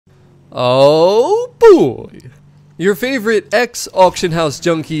Oh boy! Your favorite ex-auction house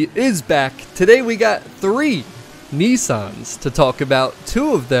junkie is back. Today we got 3 Nissans to talk about.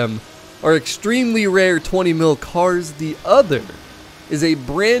 2 of them are extremely rare 20mm cars. The other is a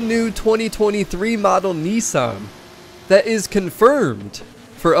brand new 2023 model Nissan that is confirmed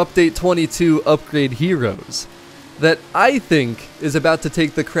for Update 22 Upgrade Heroes, that I think is about to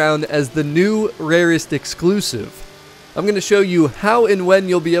take the crown as the new rarest exclusive. I'm going to show you how and when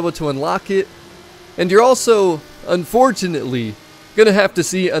you'll be able to unlock it, and you're also, unfortunately, going to have to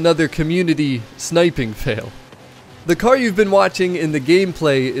see another community sniping fail. The car you've been watching in the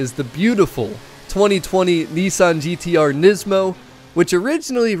gameplay is the beautiful 2020 Nissan GT-R Nismo, which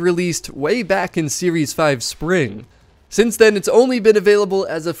originally released way back in Series 5 spring. Since then, it's only been available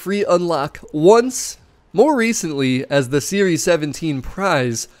as a free unlock once, more recently as the Series 17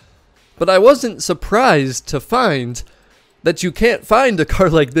 prize, but I wasn't surprised to find that you can't find a car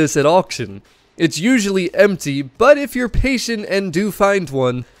like this at auction. It's usually empty, but if you're patient and do find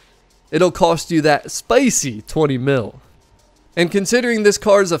one, it'll cost you that spicy 20 mil. And considering this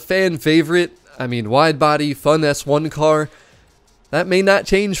car is a fan favorite, I mean wide body, fun S1 car, that may not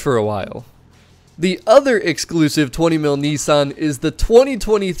change for a while. The other exclusive 20 mil Nissan is the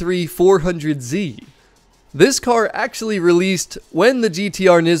 2023 400Z. This car actually released when the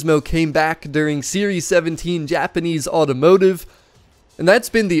GT-R Nismo came back during Series 17 Japanese Automotive, and that's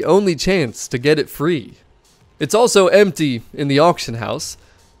been the only chance to get it free. It's also empty in the auction house,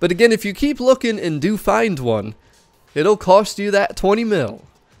 but again, if you keep looking and do find one, it'll cost you that 20 mil.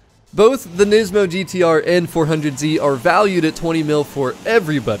 Both the Nismo GT-R and 400Z are valued at 20 mil for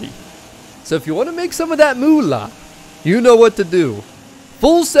everybody. So if you want to make some of that moolah, you know what to do.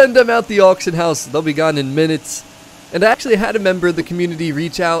 Full send them out the auction house, they'll be gone in minutes. And I actually had a member of the community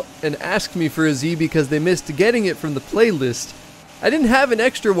reach out and ask me for a Z because they missed getting it from the playlist. I didn't have an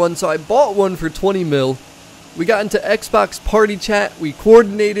extra one, so I bought one for 20 mil. We got into Xbox party chat, we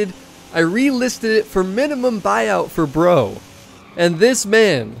coordinated, I relisted it for minimum buyout for bro. And this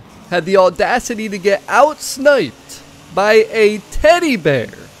man had the audacity to get out-sniped by a teddy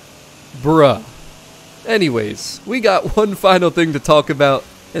bear. Bruh. Anyways, we got one final thing to talk about,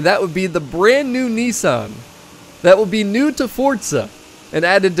 and that would be the brand new Nissan that will be new to Forza and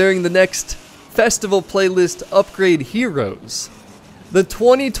added during the next festival playlist Upgrade Heroes. The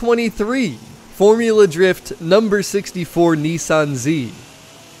 2023 Formula Drift number 64 Nissan Z.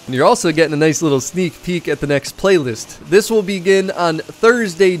 And you're also getting a nice little sneak peek at the next playlist. This will begin on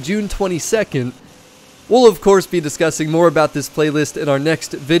Thursday, June 22nd. We'll of course be discussing more about this playlist in our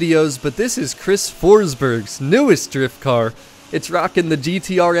next videos, but this is Chris Forsberg's newest drift car. It's rocking the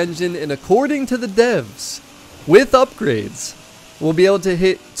GT-R engine, and according to the devs, with upgrades, we'll be able to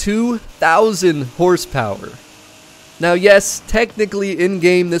hit 2,000 horsepower. Now yes, technically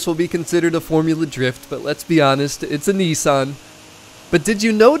in-game this will be considered a Formula Drift, but let's be honest, it's a Nissan. But did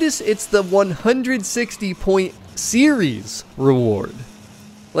you notice it's the 160-point series reward?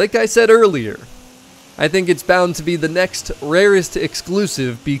 Like I said earlier, I think it's bound to be the next rarest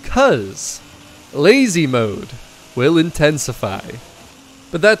exclusive because lazy mode will intensify.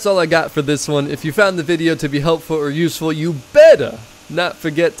 But that's all I got for this one. If you found the video to be helpful or useful, you better not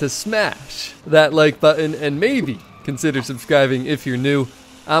forget to smash that like button and maybe consider subscribing if you're new.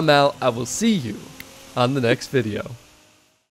 I'm out. I will see you on the next video.